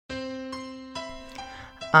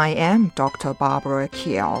I am Dr. Barbara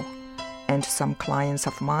Kiel, and some clients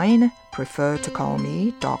of mine prefer to call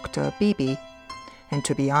me Dr. Bibi. And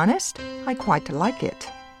to be honest, I quite like it.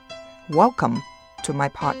 Welcome to my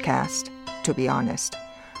podcast, To Be Honest,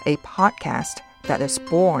 a podcast that is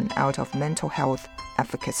born out of mental health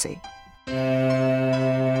advocacy.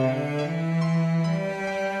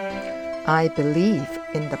 I believe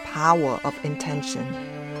in the power of intention,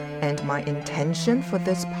 and my intention for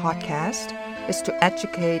this podcast is to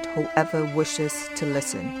educate whoever wishes to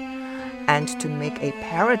listen and to make a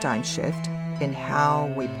paradigm shift in how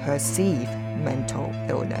we perceive mental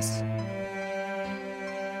illness.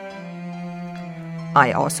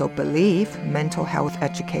 I also believe mental health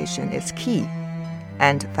education is key,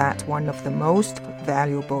 and that one of the most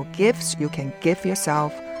valuable gifts you can give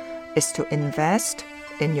yourself is to invest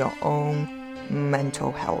in your own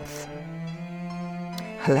mental health.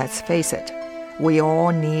 Let's face it, we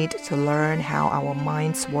all need to learn how our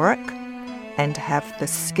minds work and have the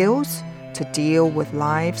skills to deal with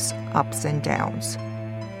life's ups and downs.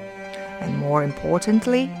 And more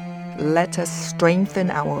importantly, let us strengthen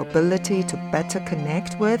our ability to better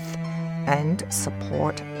connect with and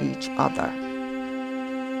support each other.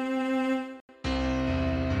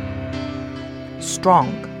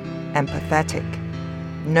 Strong, empathetic,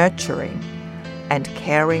 nurturing, and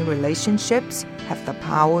caring relationships have the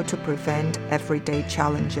power to prevent everyday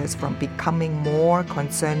challenges from becoming more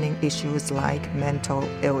concerning issues like mental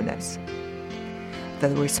illness. The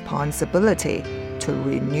responsibility to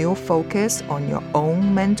renew focus on your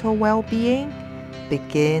own mental well-being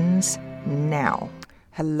begins now.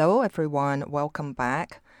 Hello everyone, welcome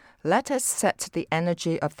back. Let us set the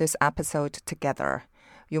energy of this episode together.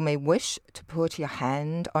 You may wish to put your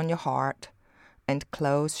hand on your heart and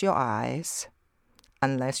close your eyes,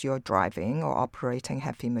 unless you're driving or operating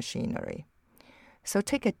heavy machinery. So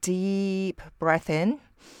take a deep breath in,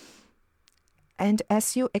 and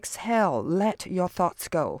as you exhale, let your thoughts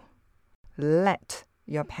go. Let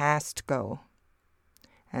your past go,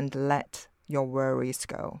 and let your worries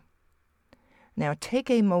go. Now take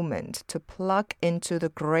a moment to plug into the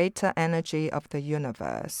greater energy of the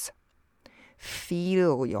universe.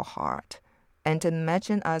 Feel your heart and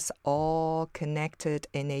imagine us all connected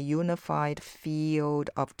in a unified field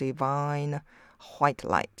of divine white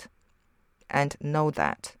light. And know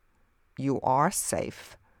that you are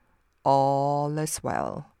safe. All is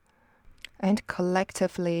well. And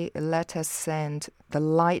collectively, let us send the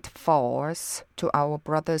light force to our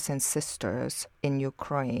brothers and sisters in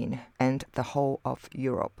Ukraine and the whole of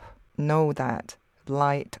Europe. Know that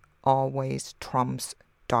light always trumps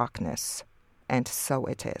darkness, and so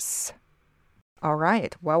it is. All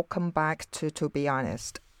right, welcome back to Be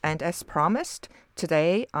Honest. And as promised,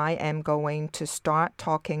 today I am going to start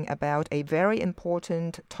talking about a very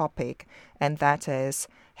important topic, and that is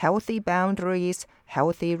healthy boundaries,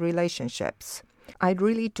 healthy relationships. I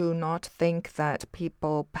really do not think that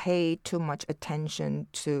people pay too much attention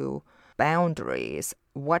to boundaries,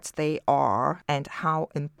 what they are, and how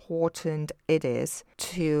important it is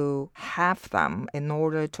to have them in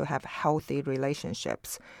order to have healthy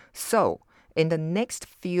relationships. So, in the next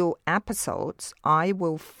few episodes, I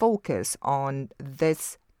will focus on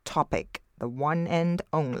this topic, the one and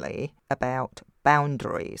only, about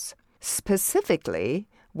boundaries. Specifically,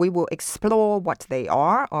 we will explore what they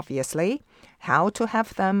are, obviously, how to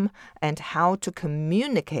have them, and how to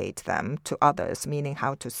communicate them to others, meaning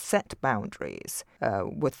how to set boundaries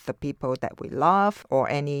with the people that we love or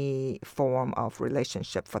any form of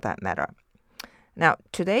relationship for that matter. Now,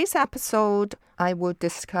 today's episode, I will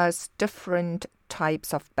discuss different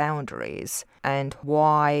types of boundaries and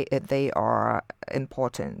why they are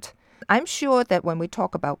important. I'm sure that when we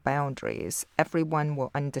talk about boundaries, everyone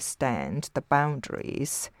will understand the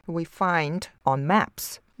boundaries we find on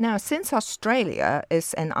maps. Now, since Australia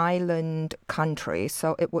is an island country,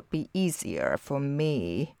 so it would be easier for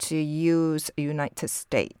me to use United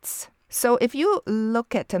States. So if you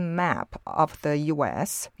look at a map of the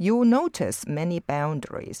U.S., you'll notice many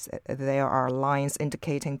boundaries. There are lines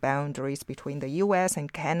indicating boundaries between the U.S.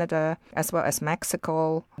 and Canada, as well as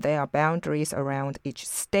Mexico. There are boundaries around each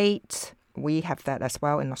state. We have that as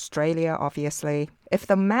well in Australia, obviously. If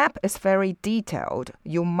the map is very detailed,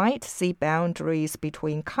 you might see boundaries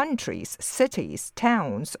between countries, cities,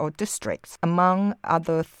 towns, or districts. Among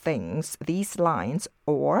other things, these lines,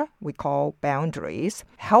 or we call boundaries,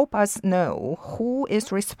 help us know who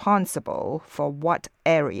is responsible for what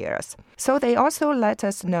areas. So they also let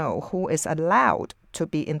us know who is allowed to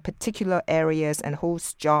be in particular areas and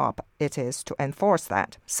whose job it is to enforce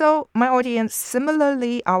that. So, my audience,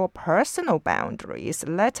 similarly, our personal boundaries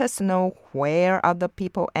let us know where other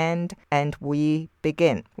people end and we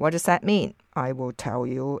begin. What does that mean? I will tell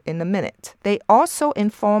you in a minute. They also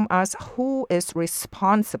inform us who is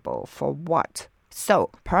responsible for what.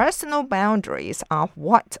 So, personal boundaries are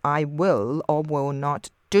what I will or will not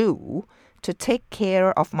do to take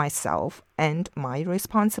care of myself and my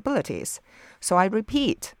responsibilities. So I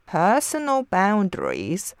repeat, personal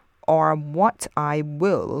boundaries are what I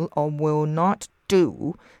will or will not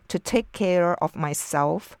do to take care of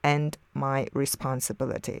myself and my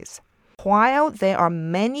responsibilities. While there are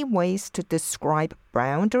many ways to describe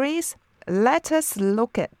boundaries, let us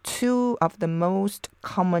look at two of the most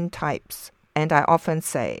common types. And I often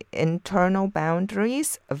say internal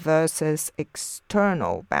boundaries versus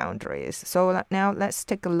external boundaries. So now let's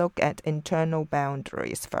take a look at internal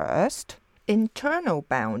boundaries first. Internal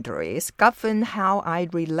boundaries govern how I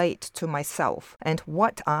relate to myself and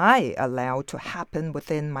what I allow to happen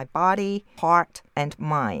within my body, heart, and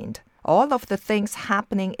mind. All of the things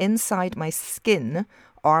happening inside my skin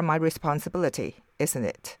are my responsibility, isn't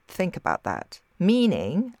it? Think about that.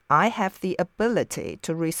 Meaning, I have the ability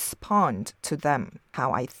to respond to them.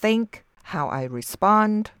 How I think, how I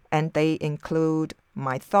respond, and they include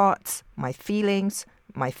my thoughts, my feelings,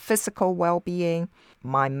 my physical well-being,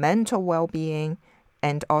 my mental well-being,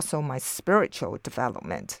 and also my spiritual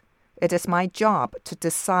development. It is my job to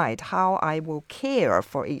decide how I will care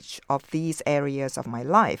for each of these areas of my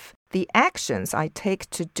life. The actions I take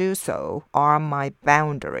to do so are my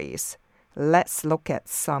boundaries. Let's look at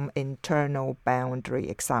some internal boundary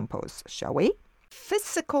examples, shall we?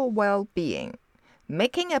 Physical well-being.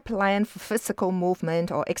 Making a plan for physical movement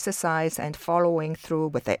or exercise and following through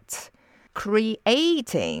with it.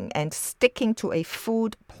 Creating and sticking to a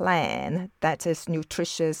food plan that is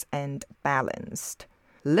nutritious and balanced.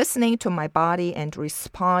 Listening to my body and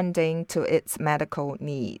responding to its medical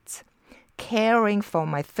needs. Caring for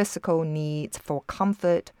my physical needs for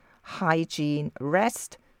comfort, hygiene,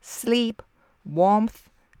 rest, sleep, warmth,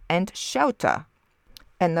 and shelter.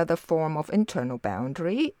 Another form of internal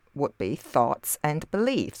boundary would be thoughts and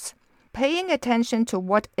beliefs. Paying attention to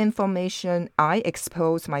what information I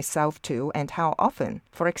expose myself to and how often.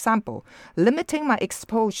 For example, limiting my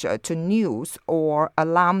exposure to news or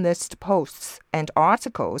alarmist posts and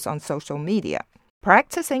articles on social media.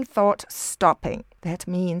 Practicing thought stopping. That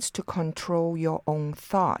means to control your own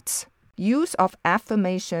thoughts. Use of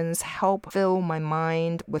affirmations help fill my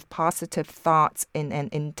mind with positive thoughts in an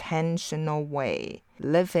intentional way.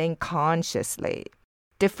 Living consciously.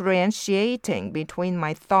 Differentiating between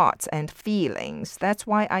my thoughts and feelings. That's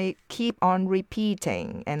why I keep on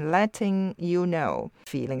repeating and letting you know.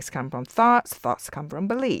 Feelings come from thoughts, thoughts come from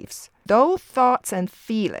beliefs. Though thoughts and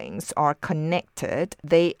feelings are connected,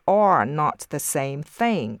 they are not the same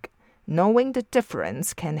thing. Knowing the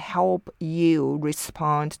difference can help you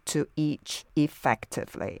respond to each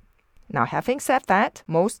effectively. Now, having said that,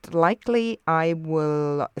 most likely I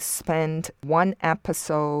will spend one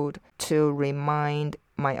episode to remind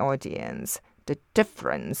my audience the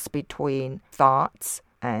difference between thoughts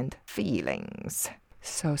and feelings.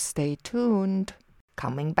 So stay tuned.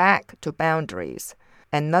 Coming back to boundaries.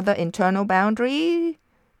 Another internal boundary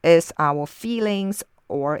is our feelings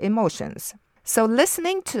or emotions. So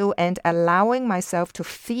listening to and allowing myself to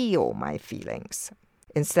feel my feelings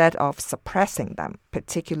instead of suppressing them,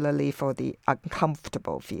 particularly for the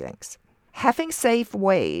uncomfortable feelings. Having safe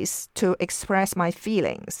ways to express my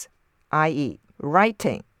feelings, i.e.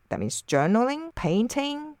 writing, that means journaling,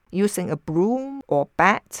 painting, using a broom or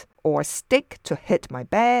bat or stick to hit my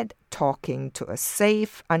bed, talking to a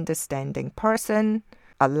safe, understanding person,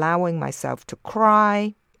 allowing myself to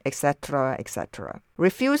cry, etc., etc.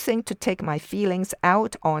 Refusing to take my feelings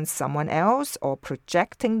out on someone else or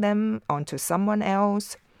projecting them onto someone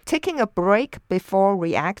else. Taking a break before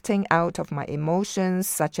reacting out of my emotions,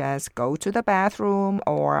 such as go to the bathroom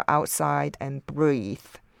or outside and breathe.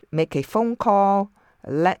 Make a phone call.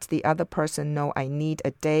 Let the other person know I need a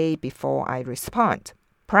day before I respond.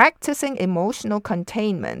 Practicing emotional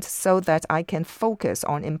containment so that I can focus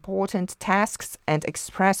on important tasks and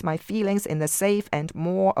express my feelings in a safe and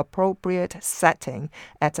more appropriate setting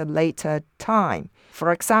at a later time.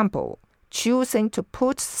 For example, choosing to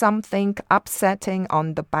put something upsetting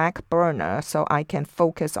on the back burner so I can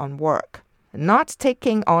focus on work. Not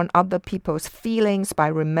taking on other people's feelings by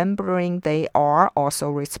remembering they are also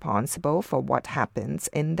responsible for what happens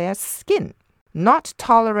in their skin. Not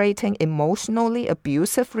tolerating emotionally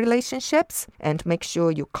abusive relationships and make sure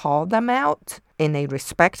you call them out in a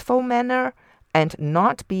respectful manner and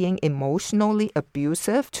not being emotionally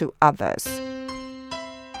abusive to others.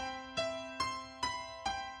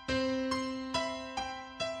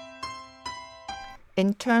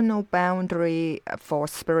 Internal boundary for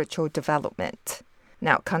spiritual development.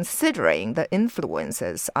 Now, considering the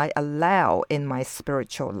influences I allow in my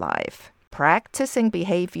spiritual life, practicing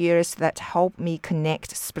behaviors that help me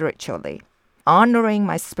connect spiritually, honoring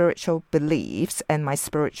my spiritual beliefs and my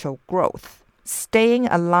spiritual growth, staying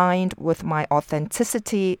aligned with my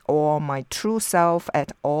authenticity or my true self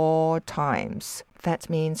at all times. That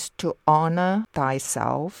means to honor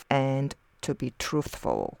thyself and to be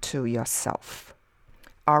truthful to yourself.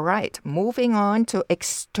 All right, moving on to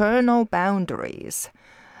external boundaries.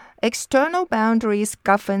 External boundaries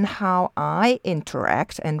govern how I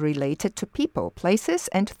interact and relate to people, places,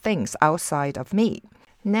 and things outside of me.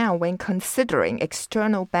 Now, when considering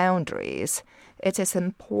external boundaries, it is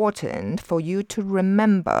important for you to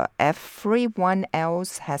remember everyone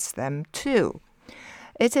else has them too.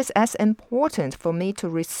 It is as important for me to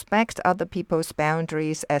respect other people's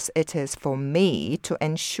boundaries as it is for me to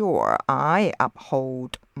ensure I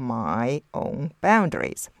uphold my own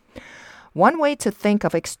boundaries. One way to think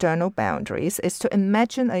of external boundaries is to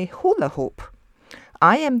imagine a hula hoop.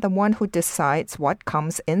 I am the one who decides what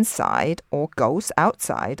comes inside or goes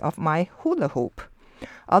outside of my hula hoop.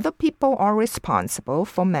 Other people are responsible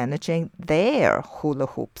for managing their hula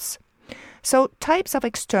hoops. So types of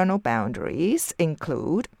external boundaries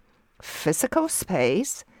include physical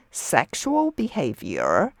space, sexual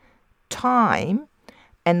behavior, time,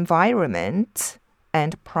 environment,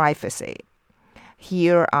 and privacy.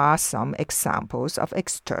 Here are some examples of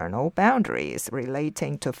external boundaries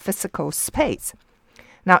relating to physical space.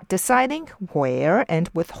 Now, deciding where and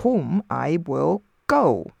with whom I will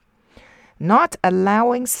go. Not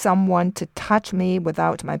allowing someone to touch me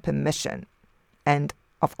without my permission. And,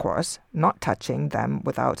 of course, not touching them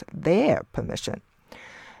without their permission.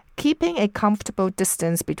 Keeping a comfortable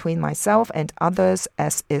distance between myself and others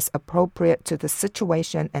as is appropriate to the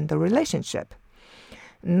situation and the relationship.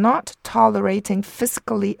 Not tolerating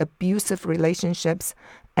physically abusive relationships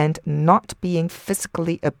and not being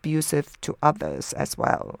physically abusive to others as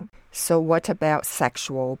well. So what about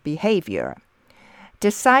sexual behavior?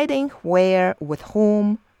 Deciding where, with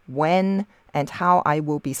whom, when, and how I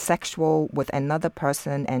will be sexual with another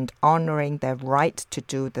person and honoring their right to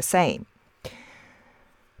do the same.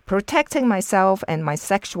 Protecting myself and my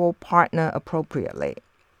sexual partner appropriately.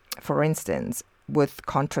 For instance, with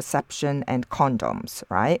contraception and condoms,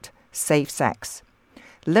 right? Safe sex.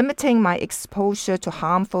 Limiting my exposure to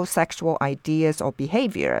harmful sexual ideas or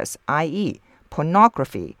behaviors, i.e.,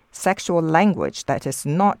 pornography, sexual language that is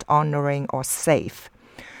not honoring or safe.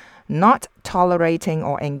 Not tolerating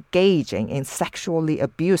or engaging in sexually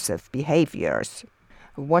abusive behaviors.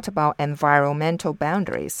 What about environmental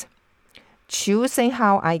boundaries? Choosing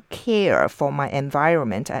how I care for my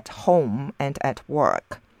environment at home and at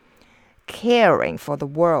work. Caring for the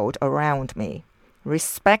world around me.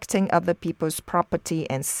 Respecting other people's property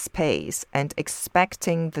and space and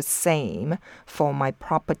expecting the same for my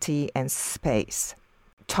property and space.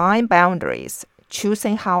 Time boundaries.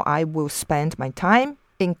 Choosing how I will spend my time,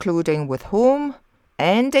 including with whom,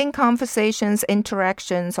 ending conversations,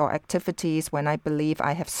 interactions, or activities when I believe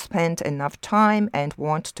I have spent enough time and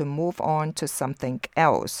want to move on to something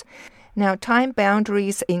else. Now, time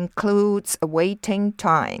boundaries includes waiting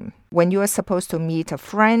time. When you are supposed to meet a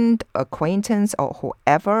friend, acquaintance, or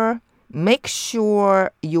whoever, make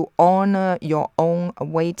sure you honor your own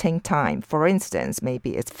waiting time. For instance,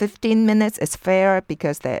 maybe it's 15 minutes is fair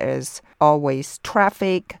because there is always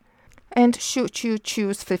traffic. And should you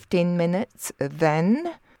choose 15 minutes,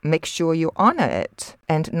 then make sure you honor it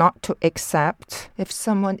and not to accept if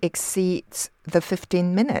someone exceeds the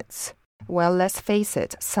 15 minutes. Well, let's face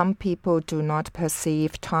it, some people do not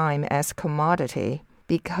perceive time as commodity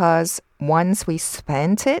because once we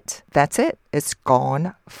spent it, that's it. It's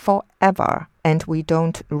gone forever. And we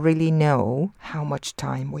don't really know how much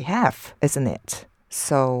time we have, isn't it?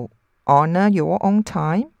 So honor your own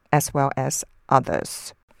time as well as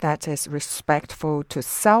others. That is respectful to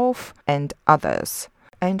self and others.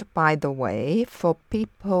 And by the way, for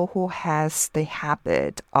people who has the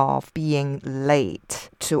habit of being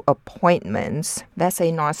late to appointments, that's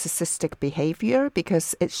a narcissistic behavior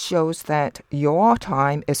because it shows that your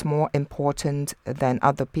time is more important than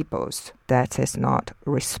other people's. That is not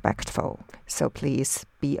respectful. So please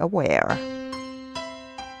be aware.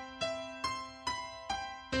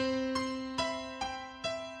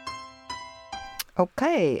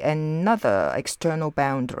 Okay, another external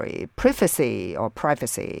boundary, privacy.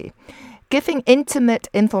 Giving intimate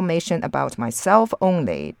information about myself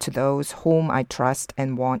only to those whom I trust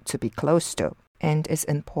and want to be close to. And it's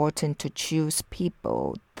important to choose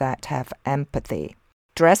people that have empathy.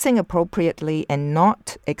 dressing appropriately and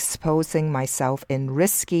not exposing myself in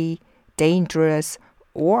risky, dangerous,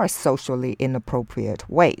 or socially inappropriate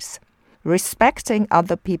ways. Respecting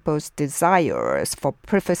other people's desires for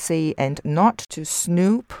privacy and not to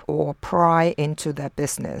snoop or pry into their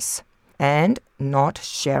business. And not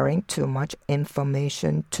sharing too much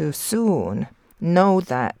information too soon. Know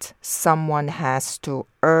that someone has to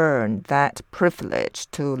earn that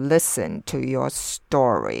privilege to listen to your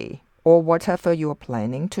story or whatever you're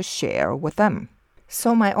planning to share with them.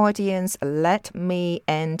 So my audience, let me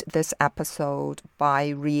end this episode by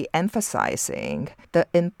re-emphasizing the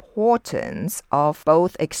importance of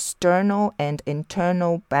both external and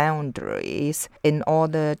internal boundaries in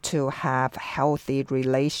order to have healthy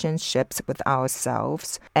relationships with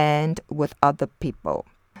ourselves and with other people.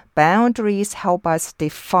 Boundaries help us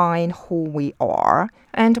define who we are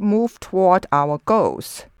and move toward our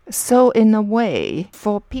goals. So in a way,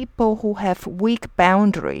 for people who have weak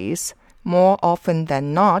boundaries, more often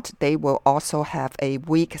than not, they will also have a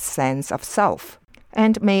weak sense of self.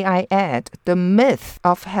 And may I add, the myth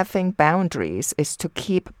of having boundaries is to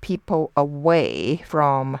keep people away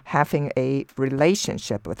from having a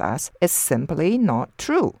relationship with us is simply not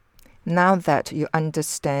true. Now that you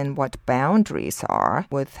understand what boundaries are,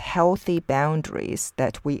 with healthy boundaries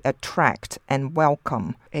that we attract and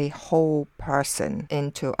welcome a whole person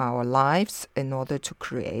into our lives in order to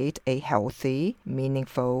create a healthy,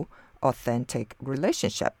 meaningful, authentic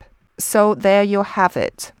relationship. So there you have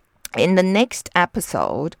it. In the next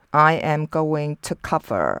episode, I am going to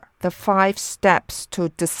cover the 5 steps to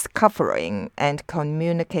discovering and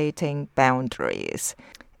communicating boundaries.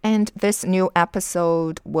 And this new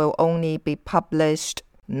episode will only be published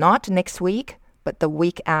not next week, but the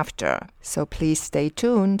week after. So please stay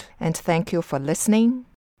tuned and thank you for listening.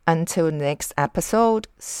 Until next episode,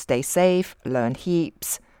 stay safe, learn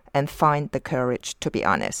heaps, and find the courage to be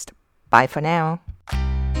honest. Bye for now.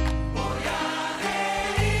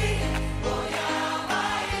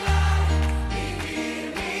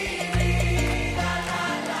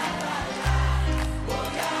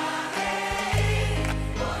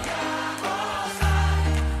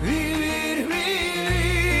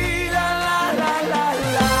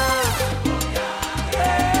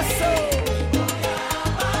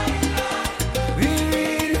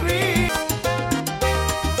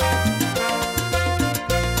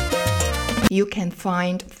 You can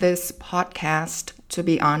find this podcast, To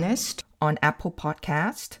Be Honest, on Apple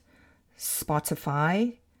Podcast,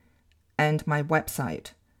 Spotify, and my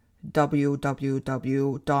website,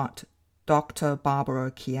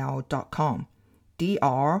 www.drbarbarakiao.com,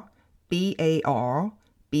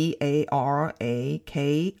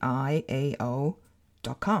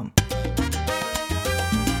 DRBARBARAKIAO.com.